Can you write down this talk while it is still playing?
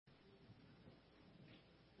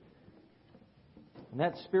And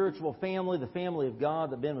that spiritual family, the family of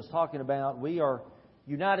God that Ben was talking about, we are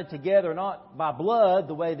united together not by blood,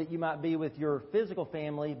 the way that you might be with your physical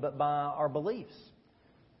family, but by our beliefs.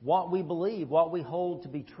 What we believe, what we hold to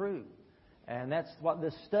be true. And that's what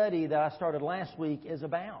this study that I started last week is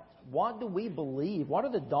about. What do we believe? What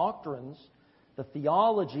are the doctrines, the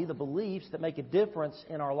theology, the beliefs that make a difference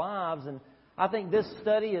in our lives? And I think this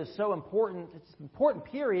study is so important. It's an important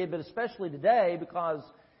period, but especially today because,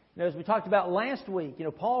 as we talked about last week,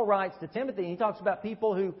 Paul writes to Timothy and he talks about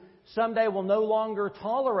people who someday will no longer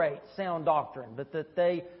tolerate sound doctrine, but that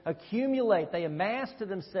they accumulate, they amass to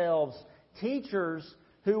themselves teachers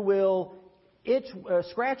who will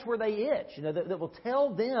scratch where they itch, that will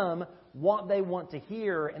tell them what they want to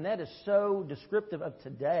hear, and that is so descriptive of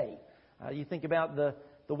today. You think about the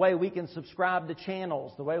way we can subscribe to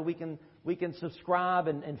channels, the way we can subscribe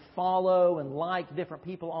and follow and like different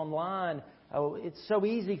people online. It's so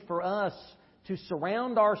easy for us to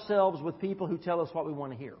surround ourselves with people who tell us what we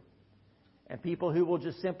want to hear. And people who will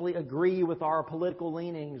just simply agree with our political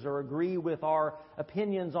leanings or agree with our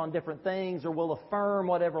opinions on different things or will affirm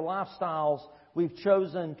whatever lifestyles we've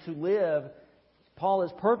chosen to live. Paul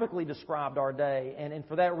has perfectly described our day. And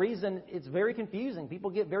for that reason, it's very confusing. People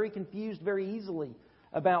get very confused very easily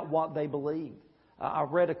about what they believe. I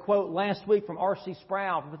read a quote last week from R.C.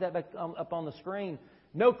 Sproul. Put that back up on the screen.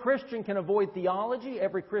 No Christian can avoid theology.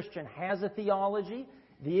 Every Christian has a theology.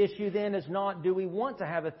 The issue then is not, do we want to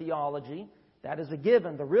have a theology? That is a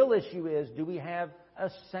given. The real issue is, do we have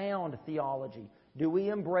a sound theology? Do we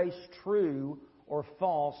embrace true or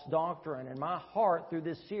false doctrine? And my heart through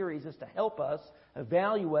this series is to help us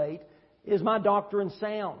evaluate, is my doctrine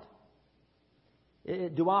sound?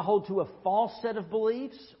 Do I hold to a false set of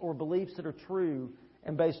beliefs or beliefs that are true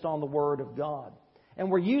and based on the Word of God?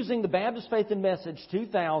 And we're using the Baptist Faith and Message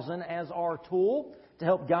 2000 as our tool to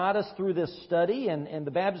help guide us through this study. And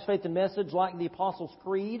the Baptist Faith and Message, like the Apostles'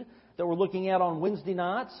 Creed that we're looking at on Wednesday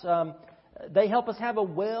nights, they help us have a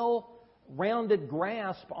well-rounded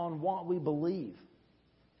grasp on what we believe.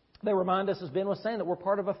 They remind us, as Ben was saying, that we're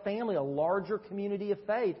part of a family, a larger community of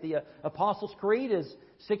faith. The Apostles' Creed is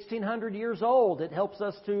 1,600 years old. It helps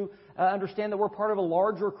us to understand that we're part of a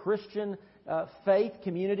larger Christian faith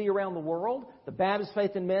community around the world. The Baptist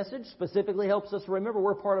Faith and Message specifically helps us remember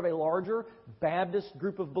we're part of a larger Baptist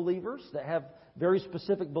group of believers that have very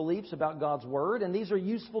specific beliefs about God's Word. And these are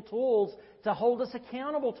useful tools to hold us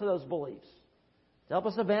accountable to those beliefs, to help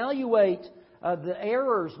us evaluate the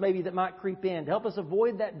errors maybe that might creep in, to help us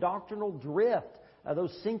avoid that doctrinal drift,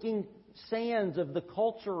 those sinking sands of the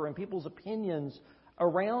culture and people's opinions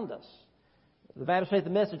around us. The Baptist Faith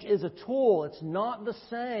and Message is a tool. It's not the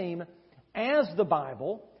same as the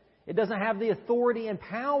Bible. It doesn't have the authority and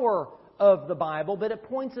power of the Bible, but it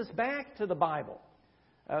points us back to the Bible.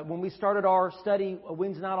 When we started our study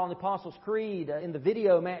Wednesday night on the Apostles' Creed, in the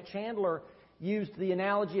video, Matt Chandler used the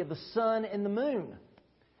analogy of the sun and the moon.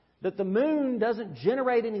 That the moon doesn't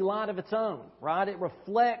generate any light of its own, right? It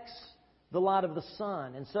reflects the light of the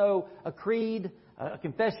sun. And so a creed, a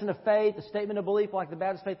confession of faith, a statement of belief like the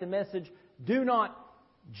Baptist Faith and Message do not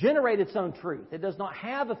generate its own truth. It does not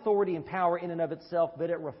have authority and power in and of itself,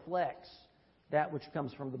 but it reflects that which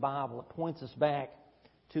comes from the Bible. It points us back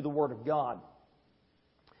to the Word of God.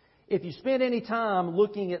 If you spend any time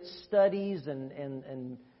looking at studies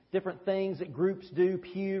and different things that groups do,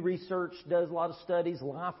 Pew Research does a lot of studies,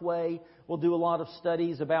 Lifeway will do a lot of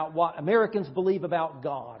studies about what Americans believe about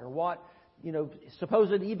God or what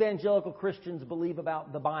supposed evangelical Christians believe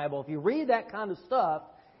about the Bible. If you read that kind of stuff,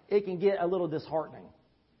 it can get a little disheartening.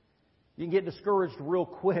 You can get discouraged real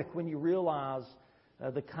quick when you realize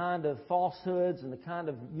the kind of falsehoods and the kind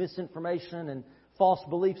of misinformation and false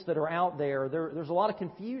beliefs that are out there. There's a lot of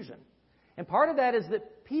confusion. And part of that is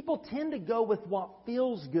that people tend to go with what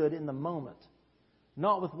feels good in the moment,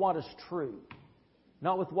 not with what is true,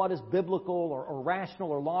 not with what is biblical or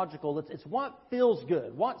rational or logical. It's what feels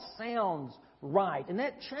good, what sounds right. And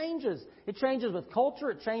that changes. It changes with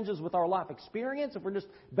culture. It changes with our life experience. If we're just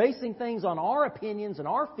basing things on our opinions and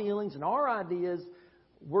our feelings and our ideas,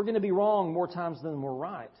 we're going to be wrong more times than we're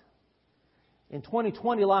right. In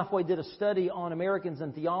 2020, Lifeway did a study on Americans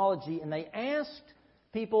and theology, and they asked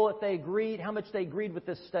people if they agreed, how much they agreed with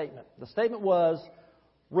this statement. The statement was,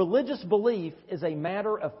 religious belief is a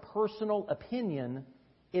matter of personal opinion.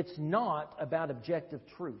 It's not about objective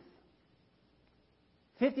truth.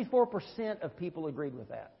 54% of people agreed with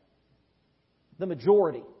that. The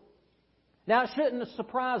majority. Now, it shouldn't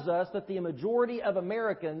surprise us that the majority of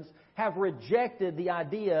Americans have rejected the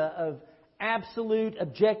idea of absolute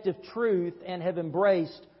objective truth and have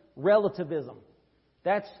embraced relativism.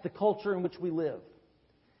 That's the culture in which we live.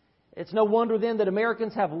 It's no wonder then that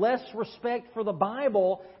Americans have less respect for the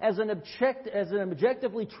Bible as an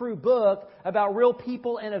objectively true book about real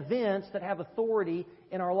people and events that have authority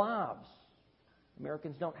in our lives.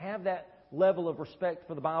 Americans don't have that level of respect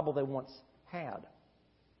for the Bible they once had.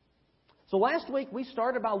 So last week we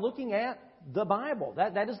started by looking at the Bible.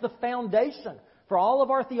 That is the foundation for all of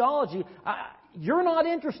our theology. You're not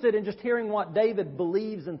interested in just hearing what David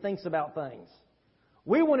believes and thinks about things.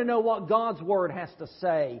 We want to know what God's Word has to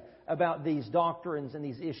say about these doctrines and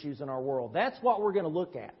these issues in our world. That's what we're going to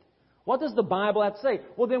look at. What does the Bible have to say?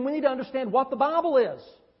 Well, then we need to understand what the Bible is.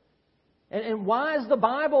 And why is the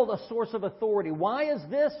Bible a source of authority? Why is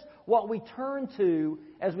this what we turn to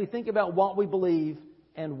as we think about what we believe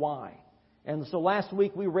and why? And so last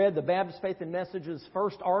week we read the Baptist Faith and Message's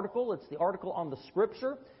first article. It's the article on the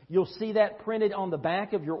Scripture. You'll see that printed on the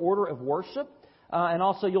back of your order of worship. And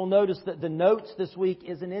also you'll notice that the notes this week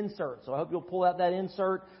is an insert. So I hope you'll pull out that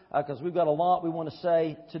insert because we've got a lot we want to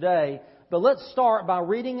say today. But let's start by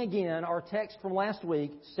reading again our text from last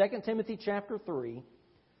week, 2 Timothy chapter 3,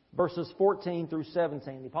 verses 14 through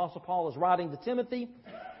 17. The Apostle Paul is writing to Timothy.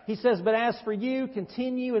 He says, "But as for you,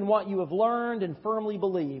 continue in what you have learned and firmly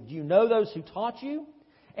believed. You know those who taught you,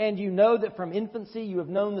 and you know that from infancy you have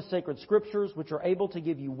known the sacred Scriptures, which are able to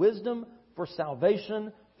give you wisdom for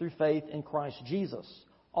salvation through faith in Christ Jesus.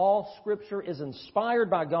 All Scripture is inspired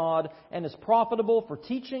by God and is profitable for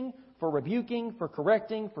teaching, for rebuking, for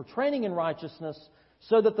correcting, for training in righteousness,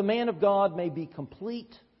 so that the man of God may be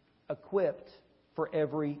complete, equipped for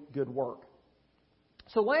every good work."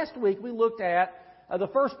 So last week we looked at the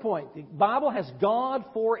first point. The Bible has God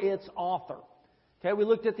for its author. Okay, we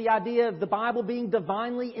looked at the idea of the Bible being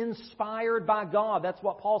divinely inspired by God. That's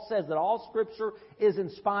what Paul says, that all Scripture is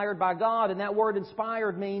inspired by God. And that word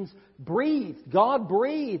inspired means breathed. God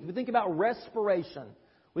breathed. We think about respiration.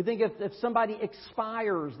 We think if somebody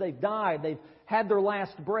expires, they've died, they've had their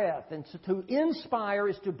last breath. And to inspire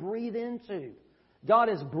is to breathe into. God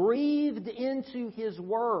has breathed into His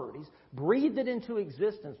Word. He's breathed it into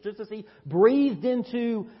existence. Just as He breathed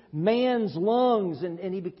into man's lungs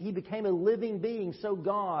and he became a living being, so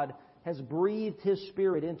God has breathed His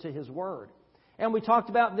Spirit into His Word. And we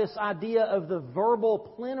talked about this idea of the verbal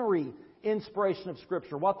plenary inspiration of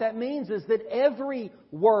Scripture. What that means is that every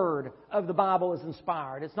word of the Bible is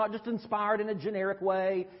inspired. It's not just inspired in a generic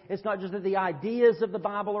way. It's not just that the ideas of the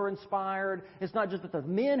Bible are inspired. It's not just that the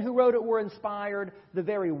men who wrote it were inspired. The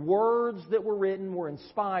very words that were written were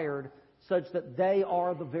inspired such that they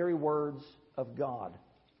are the very words of God.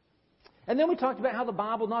 And then we talked about how the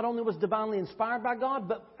Bible not only was divinely inspired by God,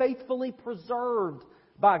 but faithfully preserved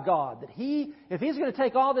by God. That if He's going to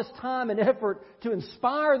take all this time and effort to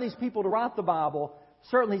inspire these people to write the Bible,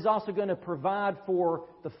 certainly He's also going to provide for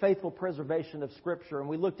the faithful preservation of Scripture. And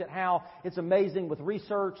we looked at how it's amazing with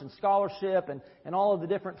research and scholarship and all of the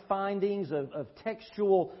different findings of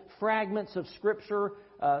textual fragments of Scripture,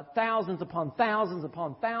 thousands upon thousands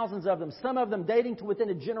of them, some of them dating to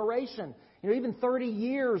within a generation. Even 30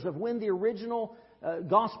 years of when the original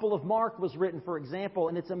Gospel of Mark was written, for example,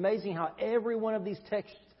 and it's amazing how every one of these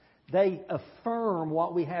texts, they affirm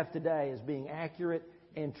what we have today as being accurate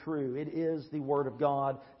and true. It is the Word of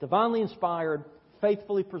God, divinely inspired,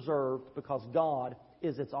 faithfully preserved, because God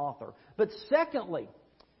is its author. But secondly,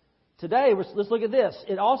 today, let's look at this.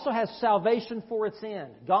 It also has salvation for its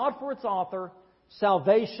end. God for its author,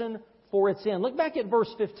 salvation for its end. Look back at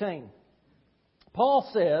verse 15. Paul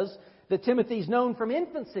says that Timothy's known from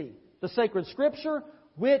infancy the sacred Scripture,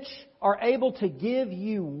 which are able to give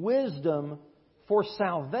you wisdom for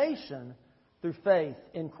salvation through faith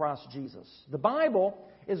in Christ Jesus. The Bible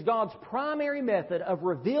is God's primary method of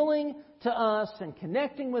revealing to us and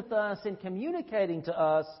connecting with us and communicating to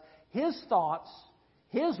us His thoughts,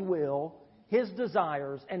 His will, His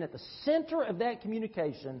desires, and at the center of that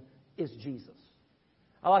communication is Jesus.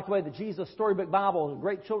 I like the way the Jesus Storybook Bible, the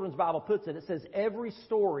Great Children's Bible, puts it. It says, every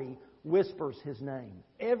story whispers His name.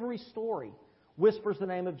 Every story whispers the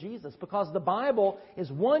name of Jesus, because the Bible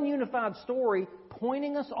is one unified story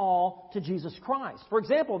pointing us all to Jesus Christ. For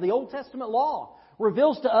example, the Old Testament law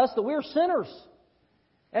reveals to us that we are sinners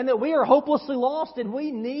and that we are hopelessly lost and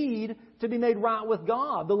we need to be made right with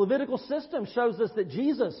God. The Levitical system shows us that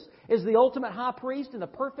Jesus is the ultimate high priest and the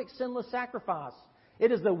perfect sinless sacrifice.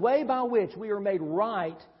 It is the way by which we are made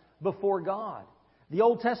right before God. The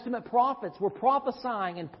Old Testament prophets were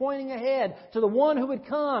prophesying and pointing ahead to the one who would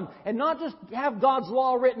come and not just have God's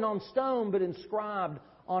law written on stone, but inscribed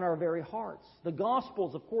on our very hearts. The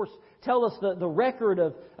Gospels, of course, tell us the record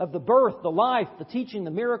of the birth, the life, the teaching,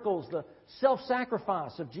 the miracles, the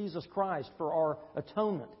self-sacrifice of Jesus Christ for our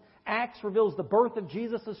atonement. Acts reveals the birth of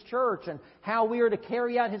Jesus' church and how we are to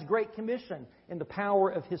carry out His Great Commission in the power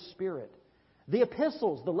of His Spirit. The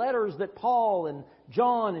epistles, the letters that Paul and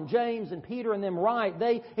John and James and Peter and them write,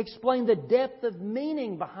 they explain the depth of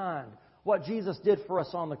meaning behind what Jesus did for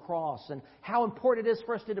us on the cross and how important it is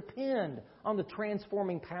for us to depend on the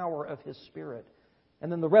transforming power of His Spirit.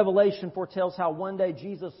 And then the Revelation foretells how one day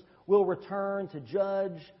Jesus will return to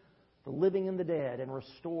judge the living and the dead and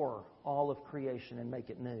restore all of creation and make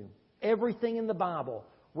it new. Everything in the Bible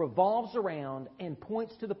revolves around and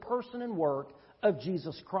points to the person and work of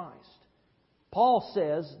Jesus Christ. Paul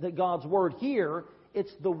says that God's Word here,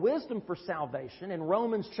 it's the wisdom for salvation. In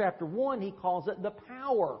Romans chapter 1, he calls it the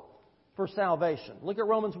power for salvation. Look at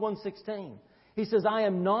Romans 1:16. He says, I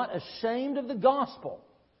am not ashamed of the gospel,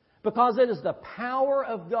 because it is the power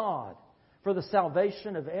of God for the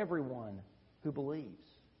salvation of everyone who believes.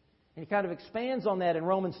 And he kind of expands on that in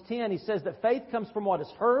Romans 10. He says that faith comes from what is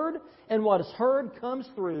heard, and what is heard comes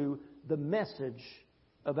through the message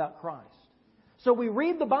about Christ. So we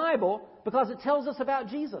read the Bible because it tells us about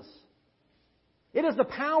Jesus. It is the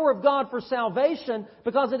power of God for salvation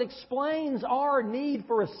because it explains our need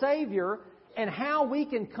for a Savior and how we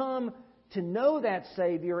can come to know that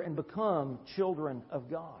Savior and become children of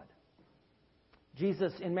God.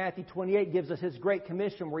 Jesus in Matthew 28 gives us His Great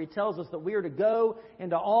Commission where He tells us that we are to go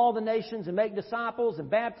into all the nations and make disciples and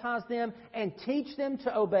baptize them and teach them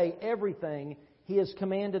to obey everything He has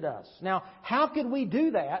commanded us. Now, how could we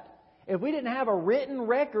do that if we didn't have a written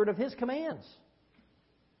record of His commands?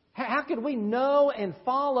 How could we know and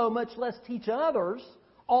follow, much less teach others,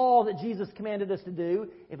 all that Jesus commanded us to do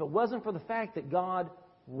if it wasn't for the fact that God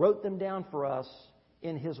wrote them down for us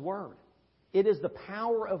in His Word? It is the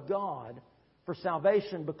power of God for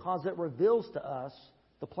salvation because it reveals to us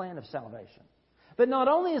the plan of salvation. But not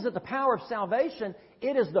only is it the power of salvation,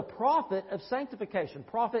 it is the profit of sanctification.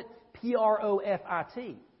 Profit,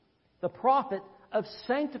 P-R-O-F-I-T. The profit of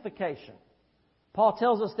sanctification. Paul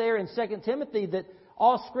tells us there in 2 Timothy that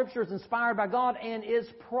all Scripture is inspired by God and is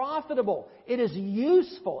profitable. It is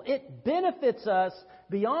useful. It benefits us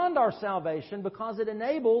beyond our salvation because it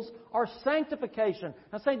enables our sanctification.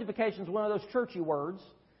 Now, sanctification is one of those churchy words,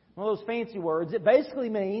 one of those fancy words. It basically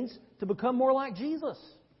means to become more like Jesus.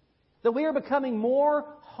 That we are becoming more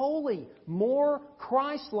holy, more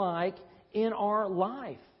Christ-like in our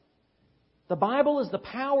life. The Bible is the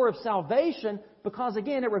power of salvation because,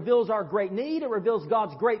 again, it reveals our great need. It reveals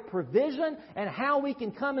God's great provision and how we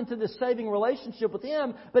can come into this saving relationship with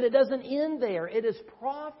Him. But it doesn't end there. It is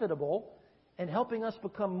profitable in helping us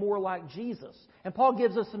become more like Jesus. And Paul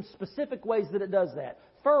gives us some specific ways that it does that.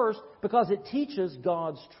 First, because it teaches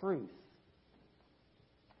God's truth.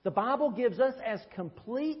 The Bible gives us as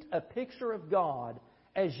complete a picture of God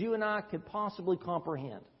as you and I could possibly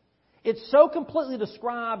comprehend. It so completely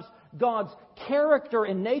describes God's character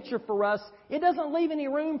and nature for us, it doesn't leave any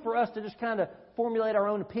room for us to just kind of formulate our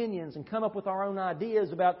own opinions and come up with our own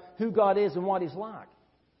ideas about who God is and what He's like.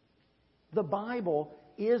 The Bible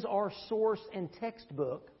is our source and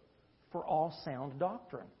textbook for all sound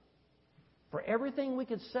doctrine. For everything we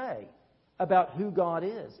could say about who God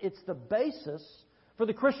is. It's the basis for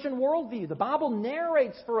the Christian worldview. The Bible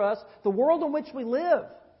narrates for us the world in which we live.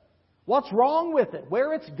 What's wrong with it?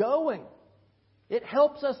 Where it's going. It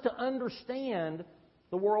helps us to understand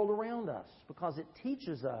the world around us because it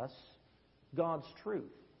teaches us God's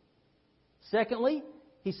truth. Secondly,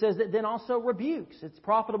 he says it then also rebukes. It's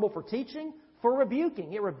profitable for teaching, for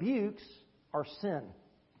rebuking. It rebukes our sin.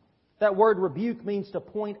 That word rebuke means to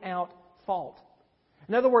point out fault.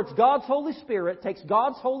 In other words, God's Holy Spirit takes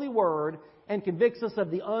God's holy word and convicts us of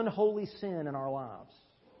the unholy sin in our lives.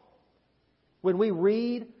 When we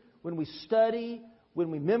read, when we study,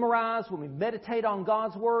 when we memorize, when we meditate on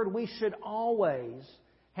God's Word, we should always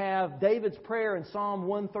have David's prayer in Psalm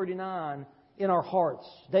 139 in our hearts.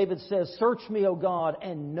 David says, "Search me, O God,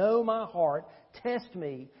 and know my heart. Test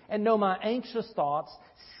me and know my anxious thoughts.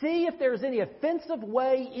 See if there is any offensive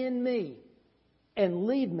way in me, and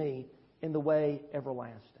lead me in the way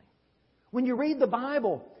everlasting." When you read the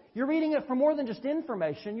Bible, you're reading it for more than just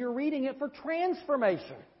information. You're reading it for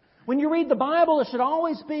transformation. When you read the Bible, it should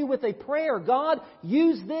always be with a prayer. God,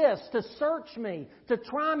 use this to search me, to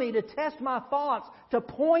try me, to test my thoughts, to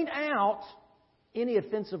point out any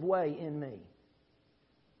offensive way in me.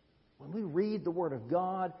 When we read the Word of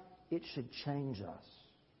God, it should change us.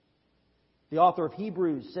 The author of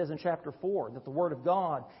Hebrews says in chapter 4 that the Word of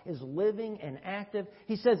God is living and active.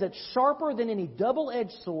 He says it's sharper than any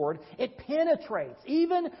double-edged sword. It penetrates,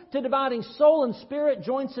 even to dividing soul and spirit,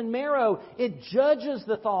 joints and marrow. It judges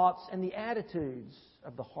the thoughts and the attitudes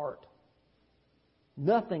of the heart.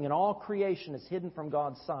 Nothing in all creation is hidden from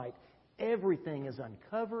God's sight. Everything is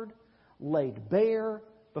uncovered, laid bare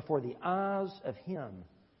before the eyes of Him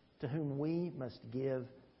to whom we must give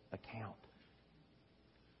account.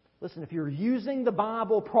 Listen, if you're using the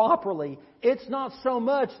Bible properly, it's not so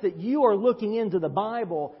much that you are looking into the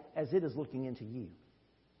Bible as it is looking into you.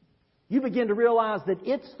 You begin to realize that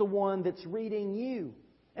it's the one that's reading you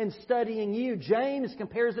and studying you. James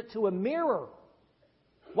compares it to a mirror.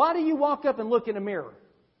 Why do you walk up and look in a mirror?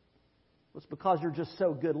 Well, it's because you're just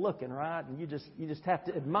so good looking, right? And you just have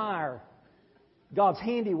to admire God's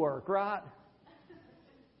handiwork, right?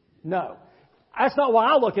 No. That's not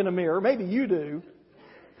why I look in a mirror. Maybe you do.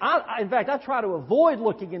 In fact, I try to avoid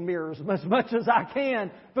looking in mirrors as much as I can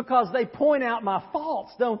because they point out my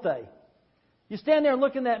faults, don't they? You stand there and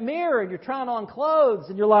look in that mirror and you're trying on clothes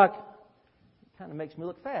and you're like, it kind of makes me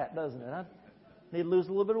look fat, doesn't it? I need to lose a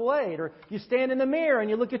little bit of weight. Or you stand in the mirror and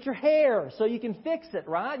you look at your hair so you can fix it,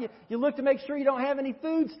 right? You look to make sure you don't have any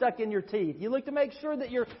food stuck in your teeth. You look to make sure that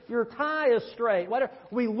your tie is straight. Whatever.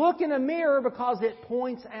 We look in a mirror because it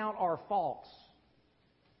points out our faults.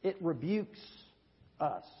 It rebukes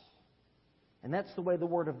us. And that's the way the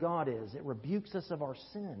Word of God is. It rebukes us of our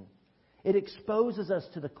sin. It exposes us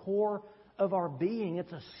to the core of our being.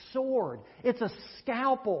 It's a sword. It's a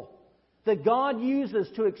scalpel that God uses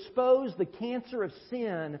to expose the cancer of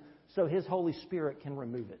sin so His Holy Spirit can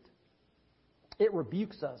remove it. It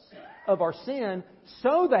rebukes us of our sin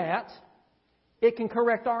so that it can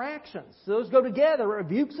correct our actions. So those go together. It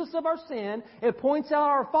rebukes us of our sin. It points out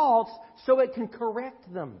our faults so it can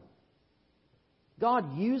correct them.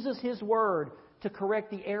 God uses His Word to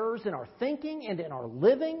correct the errors in our thinking and in our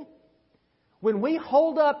living. When we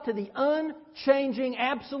hold up to the unchanging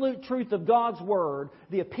absolute truth of God's Word,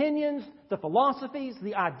 the opinions, the philosophies,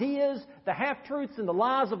 the ideas, the half-truths, and the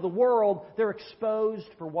lies of the world, they're exposed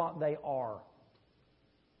for what they are.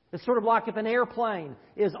 It's sort of like if an airplane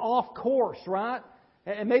is off course, right?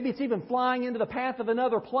 And maybe it's even flying into the path of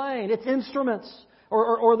another plane. Its instruments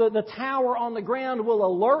or the tower on the ground will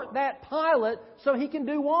alert that pilot so he can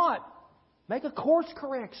do what? Make a course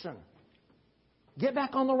correction. Get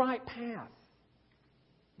back on the right path.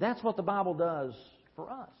 That's what the Bible does for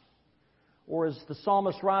us. Or as the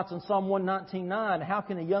psalmist writes in Psalm 119:9, how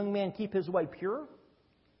can a young man keep his way pure?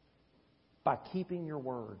 By keeping your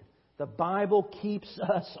word. The Bible keeps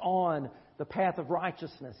us on the path of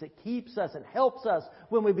righteousness. It keeps us and helps us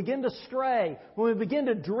when we begin to stray, when we begin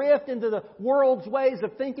to drift into the world's ways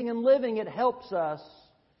of thinking and living. It helps us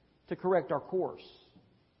to correct our course.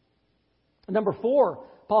 Number 4,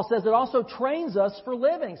 Paul says it also trains us for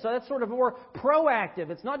living. So that's sort of more proactive.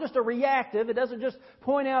 It's not just a reactive. It doesn't just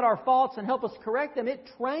point out our faults and help us correct them. It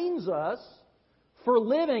trains us for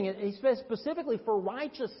living. He says specifically for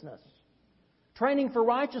righteousness. Training for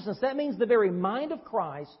righteousness. That means the very mind of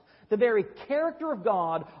Christ, the very character of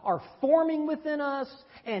God are forming within us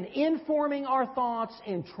and informing our thoughts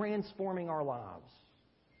and transforming our lives.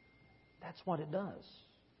 That's what it does.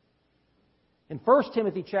 In 1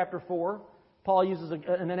 Timothy chapter 4, Paul uses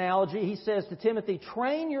an analogy. He says to Timothy,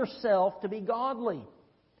 train yourself to be godly.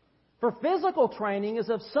 For physical training is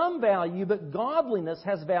of some value, but godliness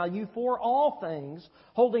has value for all things,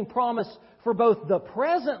 holding promise for both the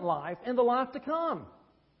present life and the life to come.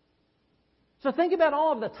 So think about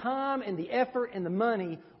all of the time and the effort and the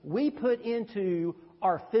money we put into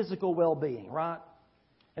our physical well-being, right?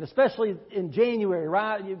 And especially in January,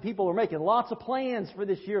 right? People are making lots of plans for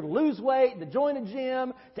this year to lose weight, to join a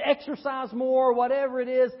gym, to exercise more, whatever it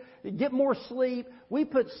is, to get more sleep. We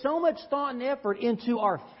put so much thought and effort into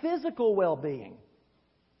our physical well-being.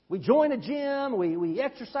 We join a gym, we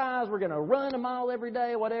exercise, we're going to run a mile every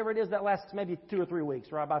day, whatever it is. That lasts maybe 2 or 3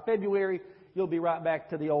 weeks, right? By February, you'll be right back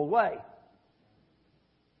to the old way.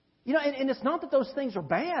 You know, and it's not that those things are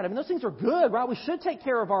bad. I mean, those things are good, right? We should take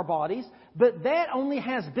care of our bodies, but that only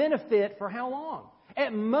has benefit for how long?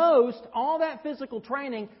 At most, all that physical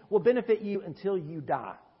training will benefit you until you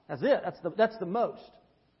die. That's it. That's the most.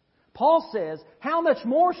 Paul says, how much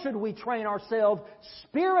more should we train ourselves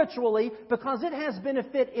spiritually because it has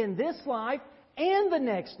benefit in this life and the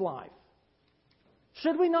next life?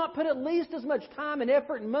 Should we not put at least as much time and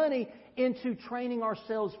effort and money into training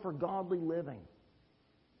ourselves for godly living?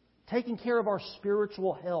 Taking care of our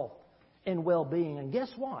spiritual health and well-being. And guess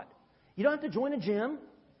what? You don't have to join a gym.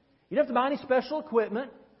 You don't have to buy any special equipment.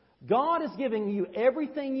 God is giving you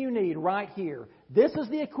everything you need right here. This is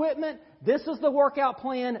the equipment. This is the workout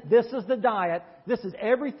plan. This is the diet. This is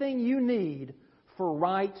everything you need for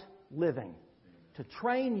right living. To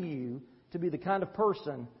train you to be the kind of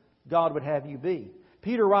person God would have you be.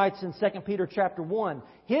 Peter writes in 2 Peter chapter 1,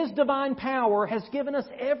 His divine power has given us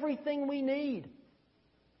everything we need.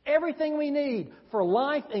 Everything we need for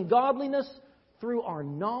life and godliness through our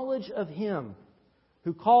knowledge of Him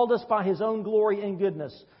who called us by His own glory and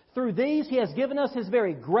goodness. Through these He has given us His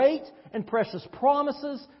very great and precious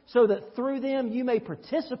promises, so that through them you may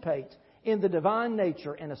participate in the divine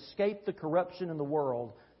nature and escape the corruption in the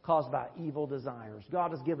world caused by evil desires.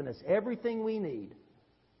 God has given us everything we need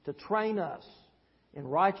to train us in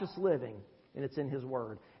righteous living, and it's in His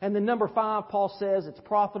Word. And then number 5, Paul says it's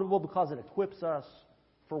profitable because it equips us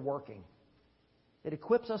for working. It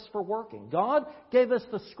equips us for working. God gave us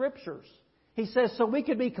the Scriptures. He says so we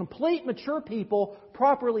could be complete, mature people,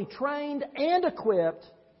 properly trained and equipped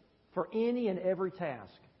for any and every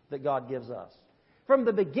task that God gives us. From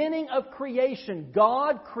the beginning of creation,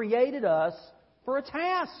 God created us for a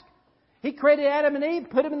task. He created Adam and Eve,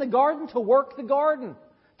 put them in the garden to work the garden,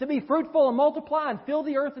 to be fruitful and multiply and fill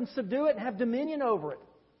the earth and subdue it and have dominion over it.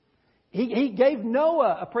 He gave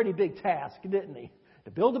Noah a pretty big task, didn't He?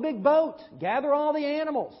 To build a big boat, gather all the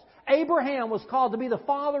animals. Abraham was called to be the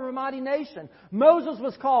father of a mighty nation. Moses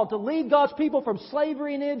was called to lead God's people from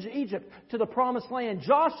slavery in Egypt to the promised land.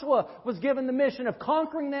 Joshua was given the mission of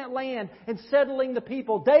conquering that land and settling the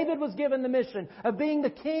people. David was given the mission of being the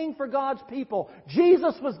king for God's people.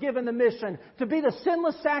 Jesus was given the mission to be the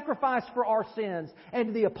sinless sacrifice for our sins.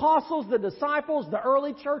 And the apostles, the disciples, the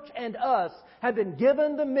early church, and us have been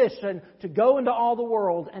given the mission to go into all the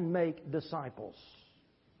world and make disciples.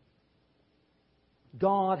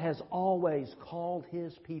 God has always called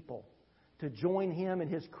His people to join Him in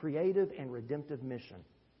His creative and redemptive mission.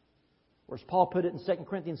 Or as Paul put it in 2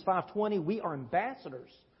 Corinthians 5:20, we are ambassadors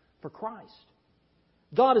for Christ.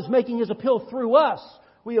 God is making His appeal through us.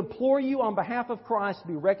 We implore you on behalf of Christ to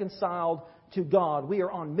be reconciled to God. We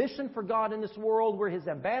are on mission for God in this world. We're His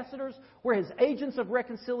ambassadors. We're His agents of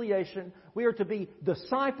reconciliation. We are to be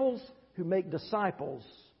disciples who make disciples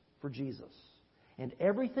for Jesus. And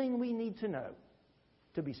everything we need to know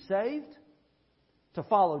to be saved, to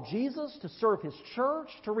follow Jesus, to serve His church,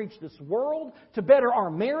 to reach this world, to better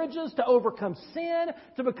our marriages, to overcome sin,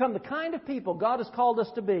 to become the kind of people God has called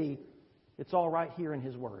us to be, it's all right here in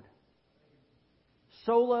His Word.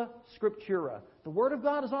 Sola Scriptura. The Word of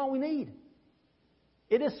God is all we need.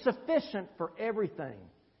 It is sufficient for everything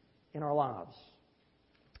in our lives.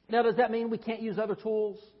 Now, does that mean we can't use other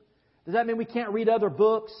tools? Does that mean we can't read other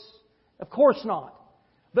books? Of course not.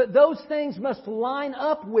 But those things must line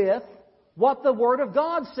up with what the Word of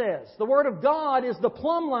God says. The Word of God is the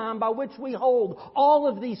plumb line by which we hold all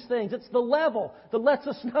of these things. It's the level that lets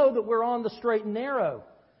us know that we're on the straight and narrow.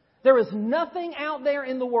 There is nothing out there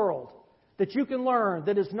in the world that you can learn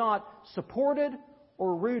that is not supported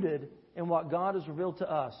or rooted in what God has revealed to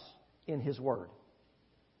us in His Word.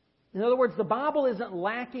 In other words, the Bible isn't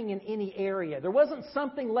lacking in any area. There wasn't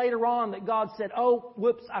something later on that God said, oh,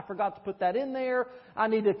 whoops, I forgot to put that in there. I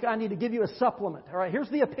need to give you a supplement. All right, here's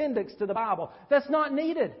the appendix to the Bible. That's not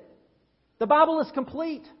needed. The Bible is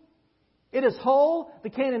complete. It is whole. The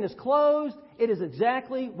canon is closed. It is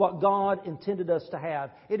exactly what God intended us to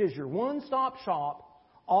have. It is your one-stop shop,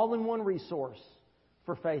 all-in-one resource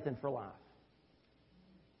for faith and for life.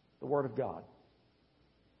 The Word of God.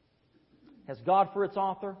 Has God for its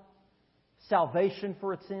author, salvation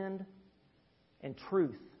for its end, and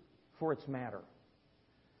truth for its matter.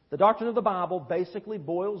 The doctrine of the Bible basically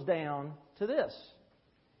boils down to this.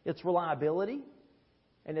 Its reliability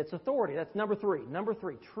and its authority. That's number 3. Number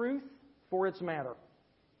 3, truth for its matter.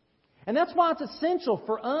 And that's why it's essential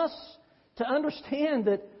for us to understand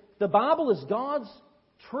that the Bible is God's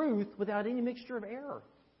truth without any mixture of error.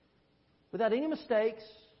 Without any mistakes,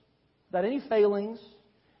 without any failings.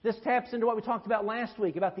 This taps into what we talked about last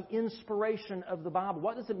week, about the inspiration of the Bible.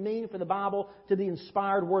 What does it mean for the Bible to be the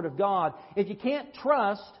inspired Word of God? If you can't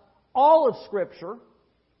trust all of Scripture,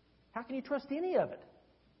 how can you trust any of it?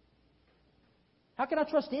 How can I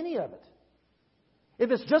trust any of it? If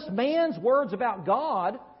it's just man's words about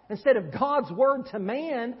God instead of God's Word to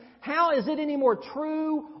man, how is it any more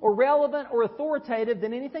true or relevant or authoritative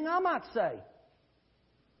than anything I might say?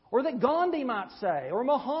 Or that Gandhi might say, or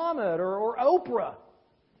Muhammad, or Oprah?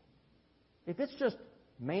 If it's just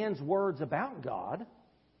man's words about God,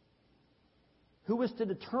 who is to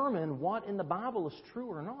determine what in the Bible is true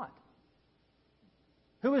or not?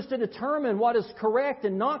 Who is to determine what is correct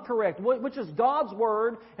and not correct? Which is God's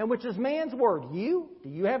Word and which is man's Word? You? Do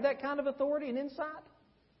you have that kind of authority and insight?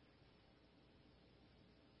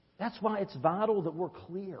 That's why it's vital that we're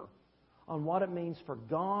clear on what it means for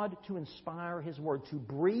God to inspire His Word, to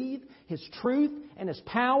breathe His truth and His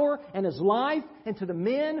power and His life into the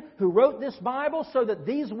men who wrote this Bible so that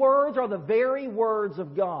these words are the very words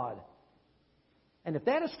of God. And if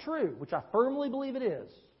that is true, which I firmly believe it is,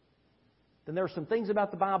 then there are some things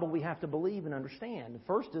about the Bible we have to believe and understand. The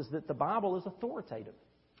first is that the Bible is authoritative.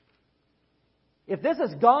 If this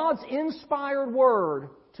is God's inspired Word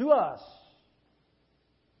to us,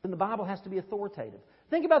 then the Bible has to be authoritative.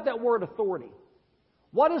 Think about that word authority.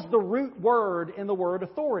 What is the root word in the word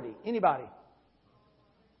authority? Anybody?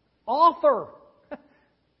 Author.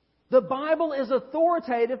 The Bible is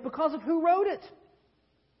authoritative because of who wrote it.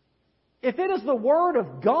 If it is the Word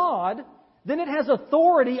of God, then it has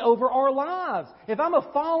authority over our lives. If I'm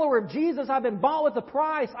a follower of Jesus, I've been bought with a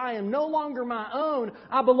price. I am no longer my own.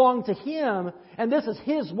 I belong to Him, and this is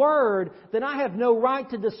His Word, then I have no right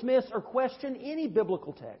to dismiss or question any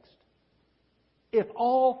biblical text. If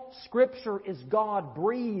all Scripture is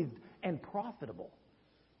God-breathed and profitable,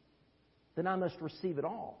 then I must receive it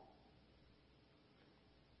all.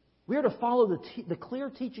 We are to follow the clear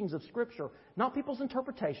teachings of Scripture, not people's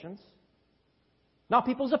interpretations, not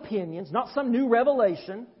people's opinions, not some new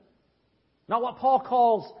revelation, not what Paul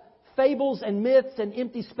calls fables and myths and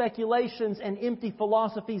empty speculations and empty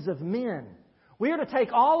philosophies of men. We are to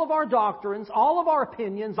take all of our doctrines, all of our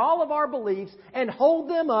opinions, all of our beliefs, and hold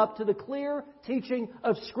them up to the clear teaching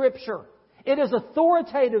of Scripture. It is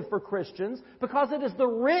authoritative for Christians because it is the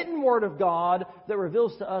written Word of God that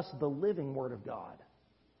reveals to us the living Word of God.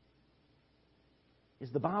 Is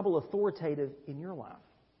the Bible authoritative in your life?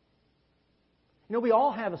 You know, we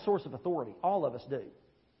all have a source of authority. All of us do.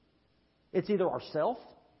 It's either ourself.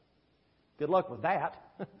 Good luck with that.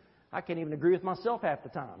 I can't even agree with myself half the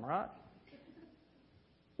time, right?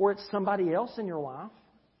 Or it's somebody else in your life.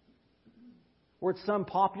 Or it's some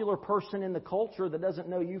popular person in the culture that doesn't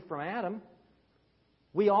know you from Adam.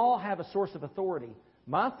 We all have a source of authority.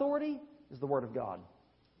 My authority is the Word of God.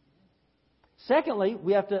 Secondly,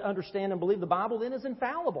 we have to understand and believe the Bible then is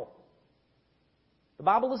infallible. The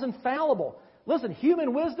Bible is infallible. Listen,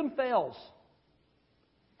 human wisdom fails.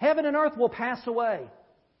 Heaven and earth will pass away.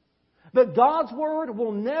 But God's Word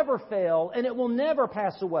will never fail and it will never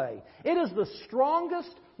pass away. It is the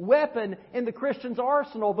strongest weapon in the Christian's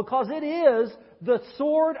arsenal because it is the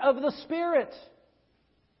sword of the Spirit,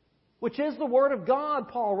 which is the Word of God,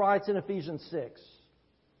 Paul writes in Ephesians 6.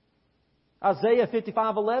 Isaiah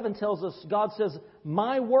 55:11 tells us, God says,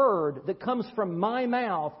 "My word that comes from my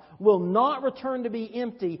mouth will not return to be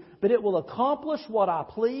empty, but it will accomplish what I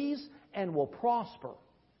please and will prosper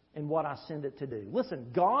in what I send it to do."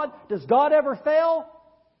 Listen, does God ever fail?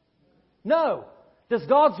 No. Does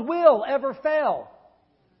God's will ever fail?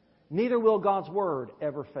 Neither will God's word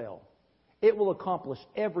ever fail. It will accomplish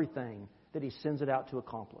everything that He sends it out to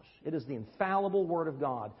accomplish. It is the infallible Word of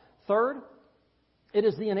God. Third, it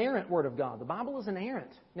is the inerrant Word of God. The Bible is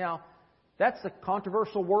inerrant. Now, that's a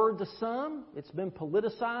controversial word to some. It's been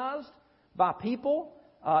politicized by people.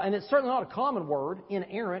 And it's certainly not a common word.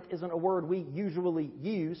 Inerrant isn't a word we usually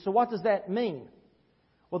use. So what does that mean?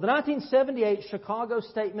 Well, the 1978 Chicago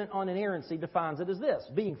Statement on Inerrancy defines it as this: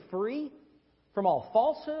 being free from all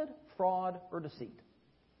falsehood, fraud, or deceit.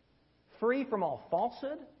 Free from all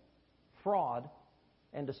falsehood, fraud,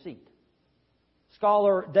 and deceit.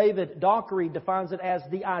 Scholar David Dockery defines it as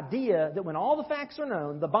the idea that when all the facts are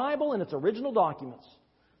known, the Bible and its original documents,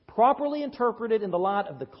 properly interpreted in the light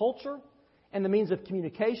of the culture and the means of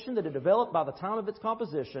communication that it developed by the time of its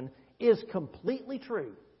composition, is completely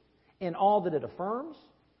true in all that it affirms,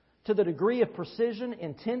 to the degree of precision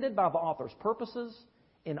intended by the author's purposes,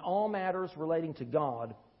 in all matters relating to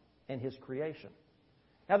God and His creation.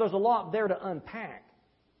 Now, there's a lot there to unpack.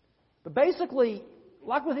 But basically,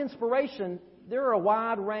 like with inspiration, there are a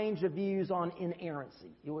wide range of views on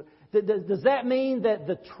inerrancy. Does that mean that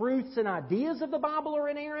the truths and ideas of the Bible are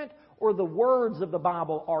inerrant, or the words of the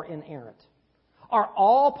Bible are inerrant? Are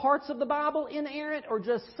all parts of the Bible inerrant, or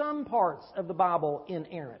just some parts of the Bible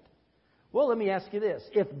inerrant? Well, let me ask you this.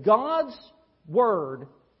 If God's Word,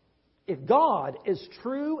 if God is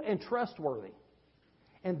true and trustworthy,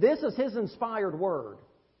 and this is His inspired Word,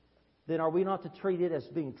 then are we not to treat it as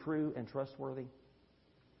being true and trustworthy?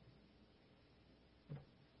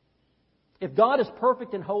 If God is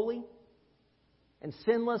perfect and holy and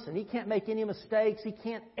sinless and He can't make any mistakes, He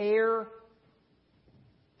can't err,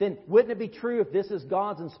 then wouldn't it be true if this is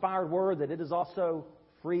God's inspired Word that it is also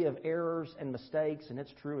free of errors and mistakes and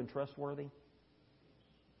it's true and trustworthy?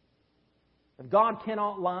 If God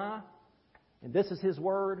cannot lie and this is His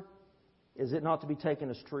Word, is it not to be taken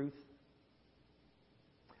as truth?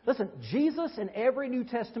 Listen, Jesus and every New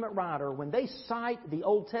Testament writer, when they cite the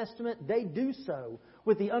Old Testament, they do so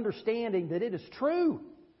with the understanding that it is true,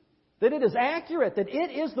 that it is accurate, that it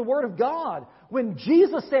is the Word of God. When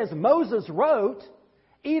Jesus says Moses wrote,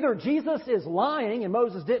 Either Jesus is lying and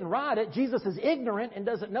Moses didn't write it, Jesus is ignorant and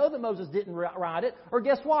doesn't know that Moses didn't write it, or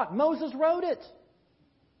guess what? Moses wrote it.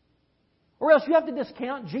 Or else you have to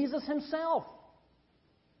discount Jesus himself.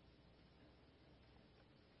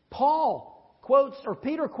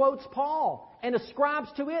 Peter quotes Paul and ascribes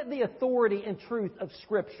to it the authority and truth of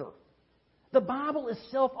Scripture. The Bible is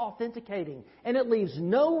self-authenticating, and it leaves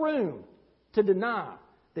no room to deny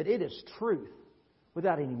that it is truth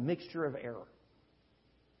without any mixture of error.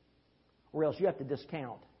 Or else you have to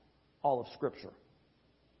discount all of Scripture.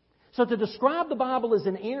 So to describe the Bible as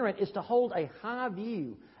inerrant is to hold a high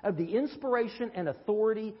view of the inspiration and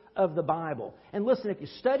authority of the Bible. And listen, if you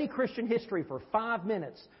study Christian history for 5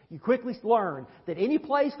 minutes, you quickly learn that any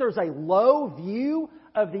place there's a low view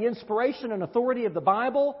of the inspiration and authority of the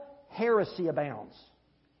Bible, heresy abounds.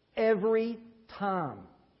 Every time.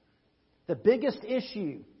 The biggest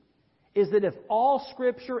issue is that if all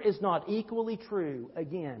Scripture is not equally true,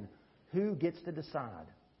 again, who gets to decide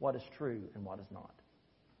what is true and what is not?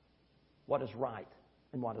 What is right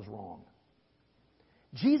and what is wrong?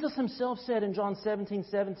 Jesus himself said in John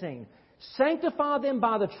 17:17, "Sanctify them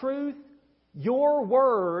by the truth. Your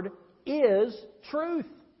word is truth."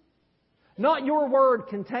 Not your word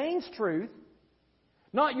contains truth.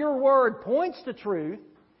 Not your word points to truth.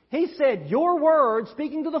 He said, your word,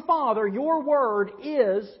 speaking to the Father, your word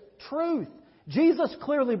is truth. Jesus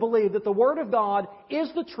clearly believed that the Word of God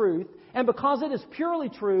is the truth, and because it is purely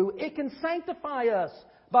true, it can sanctify us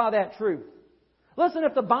by that truth. Listen,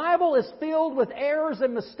 if the Bible is filled with errors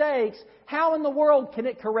and mistakes, how in the world can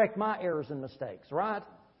it correct my errors and mistakes, right?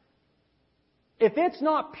 If it's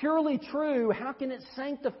not purely true, how can it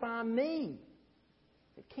sanctify me?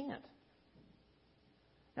 It can't.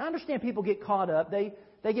 Now, I understand people get caught up. They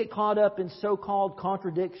get caught up in so-called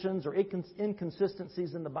contradictions or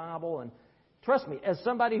inconsistencies in the Bible. And trust me, as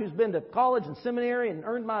somebody who's been to college and seminary and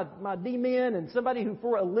earned my D-Min, and somebody who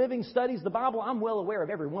for a living studies the Bible, I'm well aware of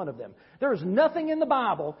every one of them. There is nothing in the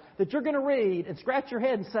Bible that you're going to read and scratch your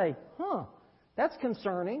head and say, that's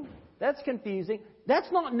concerning, that's confusing,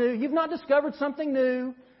 that's not new, you've not discovered something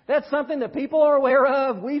new, that's something that people are aware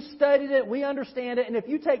of, we've studied it, we understand it, and if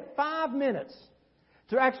you take 5 minutes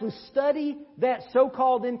to actually study that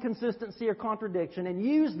so-called inconsistency or contradiction and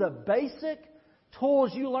use the basic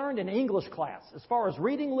tools you learned in English class, as far as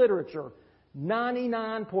reading literature,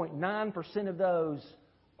 99.9% of those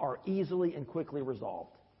are easily and quickly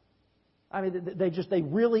resolved. I mean, they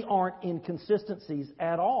really aren't inconsistencies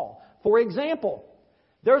at all. For example,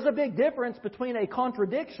 there's a big difference between a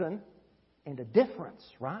contradiction and a difference,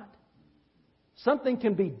 right? Something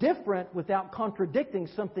can be different without contradicting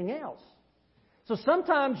something else. So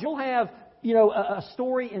sometimes you'll have a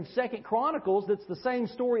story in 2 Chronicles that's the same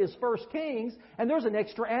story as 1 Kings, and there's an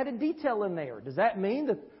extra added detail in there. Does that mean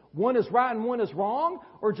that one is right and one is wrong,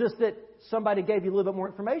 or just that somebody gave you a little bit more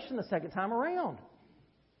information the second time around?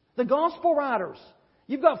 The Gospel writers.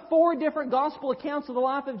 You've got 4 different Gospel accounts of the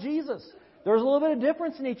life of Jesus. There's a little bit of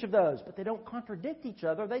difference in each of those, but they don't contradict each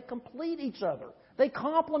other. They complete each other. They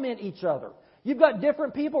complement each other. You've got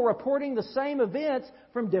different people reporting the same events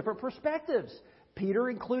from different perspectives. Peter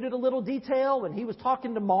included a little detail when he was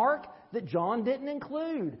talking to Mark that John didn't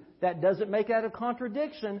include. That doesn't make that a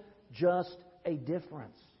contradiction, just a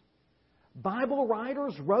difference. Bible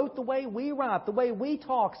writers wrote the way we write, the way we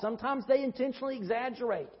talk. Sometimes they intentionally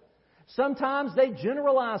exaggerate. Sometimes they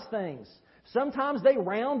generalize things. Sometimes they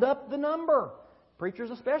round up the number.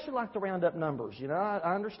 Preachers especially like to round up numbers.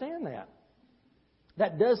 I understand that.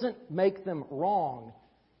 That doesn't make them wrong.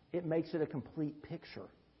 It makes it a complete picture.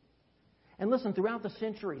 And listen, throughout the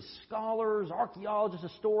centuries, scholars, archaeologists,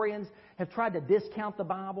 historians have tried to discount the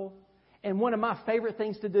Bible. And one of my favorite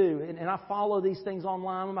things to do, and I follow these things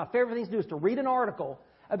online, one of my favorite things to do is to read an article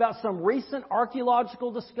about some recent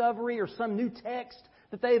archaeological discovery or some new text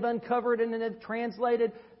that they've uncovered and then have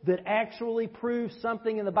translated that actually proves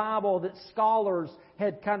something in the Bible that scholars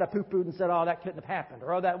had kind of poo-pooed and said, that couldn't have happened,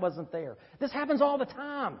 or that wasn't there. This happens all the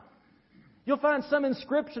time. You'll find some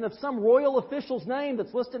inscription of some royal official's name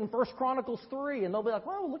that's listed in 1 Chronicles 3, and they'll be like,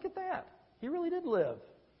 "Wow, look at that. He really did live."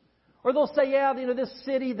 Or they'll say, this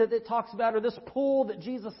city that it talks about, or this pool that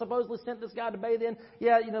Jesus supposedly sent this guy to bathe in,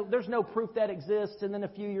 there's no proof that exists, and then a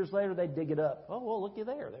few years later they dig it up. Oh, well, looky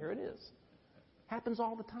there. There it is. Happens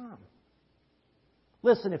all the time.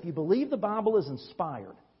 Listen, if you believe the Bible is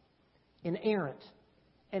inspired, inerrant,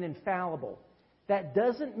 and infallible, that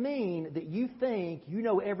doesn't mean that you think you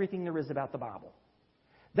know everything there is about the Bible.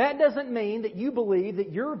 That doesn't mean that you believe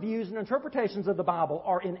that your views and interpretations of the Bible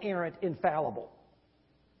are inerrant, infallible.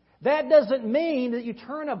 That doesn't mean that you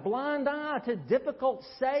turn a blind eye to difficult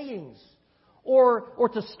sayings or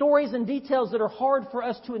to stories and details that are hard for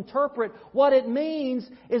us to interpret. What it means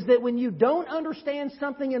is that when you don't understand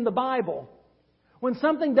something in the Bible, when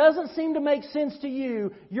something doesn't seem to make sense to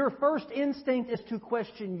you, your first instinct is to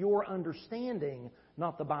question your understanding,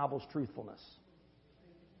 not the Bible's truthfulness.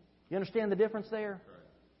 You understand the difference there?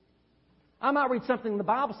 I might read something in the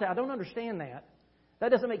Bible and say, I don't understand that. That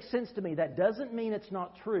doesn't make sense to me. That doesn't mean it's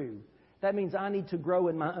not true. That means I need to grow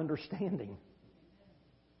in my understanding.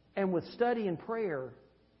 And with study and prayer,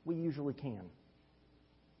 we usually can.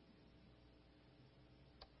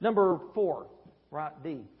 Number 4, right?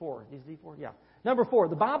 D, 4. Is D 4? Yeah. Number 4,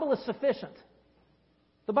 the Bible is sufficient.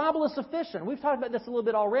 The Bible is sufficient. We've talked about this a little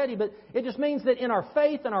bit already, but it just means that in our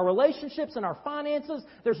faith, in our relationships, in our finances,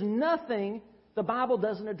 there's nothing the Bible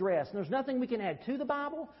doesn't address. And there's nothing we can add to the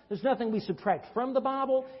Bible. There's nothing we subtract from the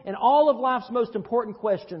Bible. In all of life's most important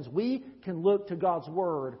questions, we can look to God's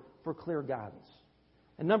Word for clear guidance.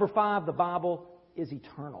 And number 5, the Bible is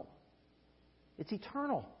eternal. It's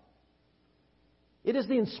eternal. It is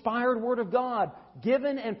the inspired Word of God,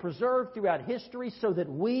 given and preserved throughout history so that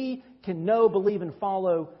we can know, believe, and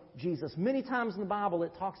follow Jesus. Many times in the Bible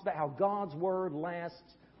it talks about how God's Word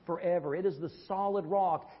lasts forever. It is the solid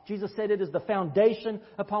rock. Jesus said it is the foundation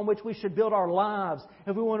upon which we should build our lives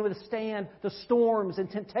if we want to withstand the storms and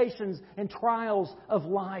temptations and trials of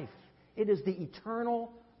life. It is the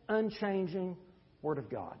eternal, unchanging Word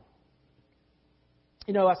of God.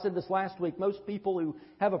 You know, I said this last week, most people who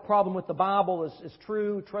have a problem with the Bible is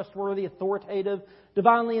true, trustworthy, authoritative,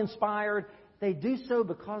 divinely inspired, they do so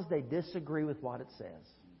because they disagree with what it says.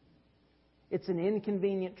 It's an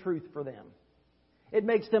inconvenient truth for them. It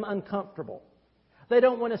makes them uncomfortable. They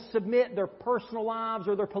don't want to submit their personal lives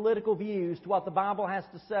or their political views to what the Bible has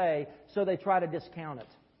to say, so they try to discount it.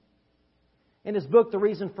 In his book, The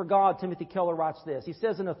Reason for God, Timothy Keller writes this. He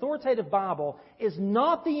says, an authoritative Bible is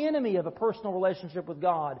not the enemy of a personal relationship with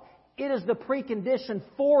God. It is the precondition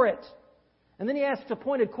for it. And then he asks a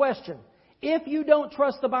pointed question. If you don't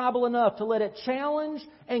trust the Bible enough to let it challenge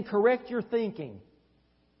and correct your thinking,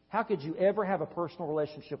 how could you ever have a personal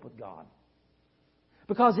relationship with God?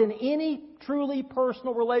 Because in any truly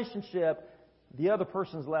personal relationship, the other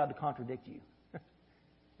person is allowed to contradict you.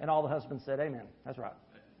 And all the husbands said, amen. That's right.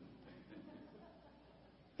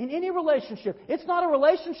 In any relationship, it's not a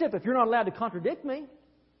relationship if you're not allowed to contradict me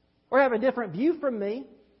or have a different view from me.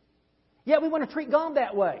 Yet we want to treat God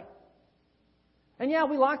that way. And yeah,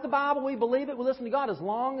 we like the Bible, we believe it, we listen to God as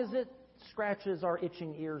long as it scratches our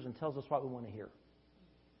itching ears and tells us what we want to hear.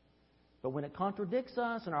 But when it contradicts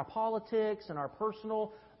us in our politics and our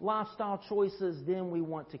personal lifestyle choices, then we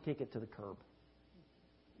want to kick it to the curb.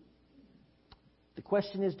 The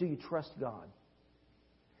question is, do you trust God?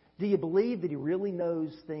 Do you believe that He really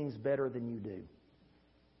knows things better than you do?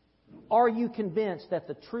 Are you convinced that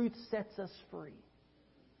the truth sets us free?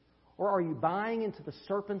 Or are you buying into the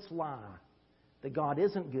serpent's lie that God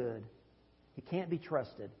isn't good, He can't be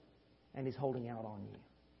trusted, and He's holding out on you?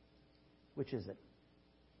 Which is it?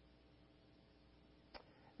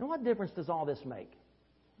 Now, what difference does all this make?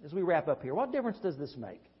 As we wrap up here, what difference does this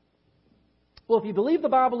make? Well, if you believe the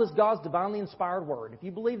Bible is God's divinely inspired Word, if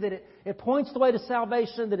you believe that it points the way to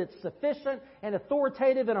salvation, that it's sufficient and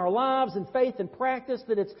authoritative in our lives and faith and practice,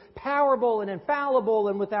 that it's powerful and infallible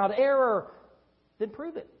and without error, then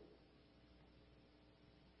prove it.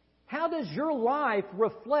 How does your life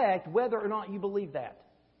reflect whether or not you believe that?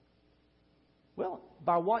 Well,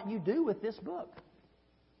 by what you do with this book.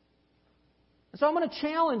 So I'm going to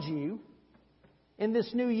challenge you in this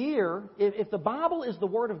new year, if the Bible is the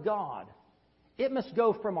Word of God, it must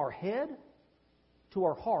go from our head to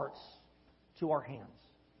our hearts to our hands.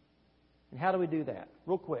 And how do we do that?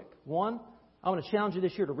 Real quick. One, I want to challenge you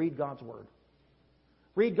this year to read God's Word.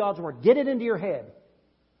 Read God's Word. Get it into your head.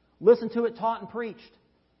 Listen to it taught and preached.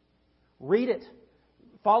 Read it.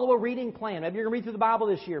 Follow a reading plan. Maybe you're going to read through the Bible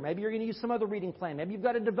this year. Maybe you're going to use some other reading plan. Maybe you've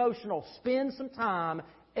got a devotional. Spend some time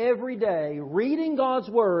every day reading God's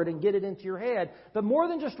Word and get it into your head. But more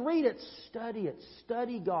than just read it, study it.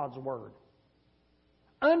 Study God's Word.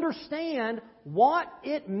 Understand what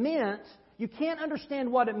it meant. You can't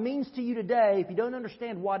understand what it means to you today if you don't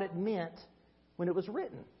understand what it meant when it was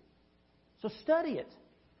written. So study it.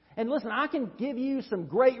 And listen, I can give you some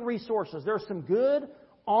great resources. There are some good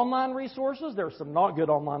online resources. There are some not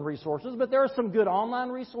good online resources, but there are some good online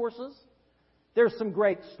resources. There's some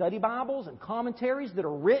great study Bibles and commentaries that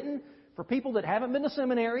are written for people that haven't been to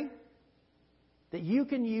seminary that you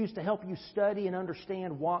can use to help you study and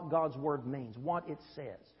understand what God's Word means, what it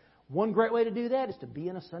says. One great way to do that is to be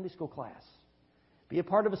in a Sunday school class. Be a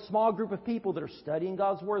part of a small group of people that are studying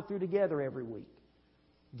God's Word through together every week.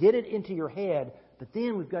 Get it into your head. But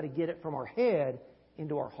then we've got to get it from our head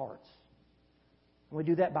into our hearts. And we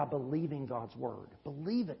do that by believing God's Word.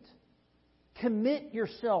 Believe it. Commit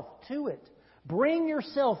yourself to it. Bring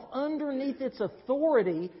yourself underneath its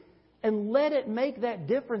authority and let it make that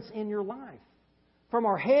difference in your life. From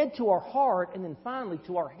our head to our heart, and then finally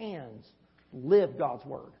to our hands. Live God's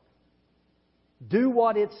Word. Do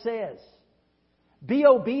what it says. Be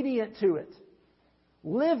obedient to it.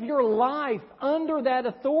 Live your life under that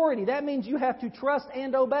authority. That means you have to trust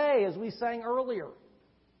and obey, as we sang earlier.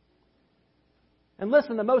 And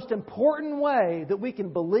listen, the most important way that we can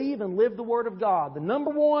believe and live the Word of God, the number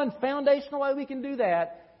one foundational way we can do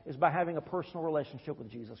that, is by having a personal relationship with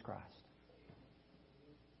Jesus Christ.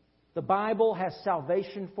 The Bible has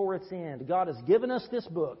salvation for its end. God has given us this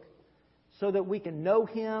book so that we can know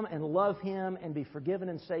Him and love Him and be forgiven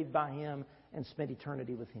and saved by Him and spend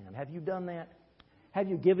eternity with Him. Have you done that? Have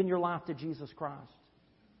you given your life to Jesus Christ?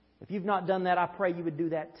 If you've not done that, I pray you would do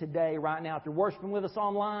that today, right now. If you're worshiping with us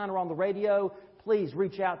online or on the radio, please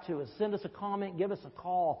reach out to us. Send us a comment. Give us a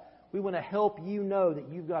call. We want to help you know that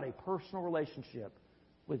you've got a personal relationship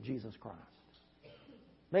with Jesus Christ.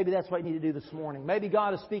 Maybe that's what you need to do this morning. Maybe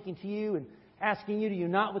God is speaking to you and asking you to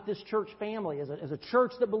unite with this church family as a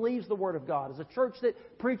church that believes the Word of God, as a church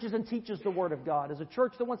that preaches and teaches the Word of God, as a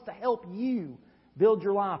church that wants to help you build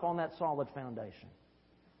your life on that solid foundation.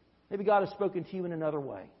 Maybe God has spoken to you in another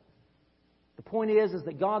way. The point is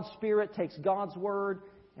that God's Spirit takes God's Word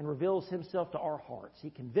and reveals Himself to our hearts. He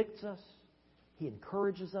convicts us. He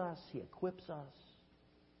encourages us. He equips us.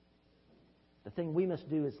 The thing we must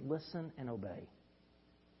do is listen and obey.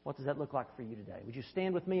 What does that look like for you today? Would you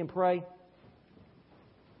stand with me and pray?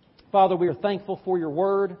 Father, we are thankful for Your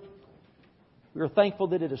Word. We are thankful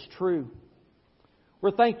that it is true.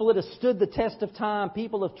 We're thankful it has stood the test of time.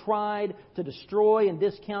 People have tried to destroy and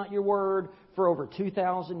discount Your Word for over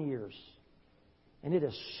 2,000 years. And it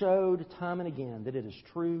has showed time and again that it is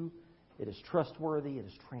true, it is trustworthy, it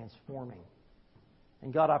is transforming.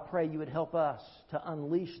 And God, I pray You would help us to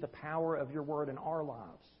unleash the power of Your Word in our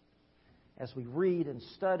lives as we read and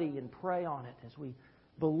study and pray on it, as we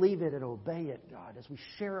believe it and obey it, God, as we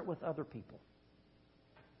share it with other people.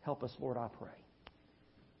 Help us, Lord, I pray.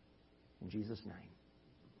 In Jesus' name,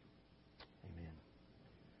 amen.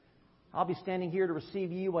 I'll be standing here to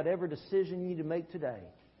receive you, whatever decision you need to make today.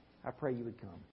 I pray you would come.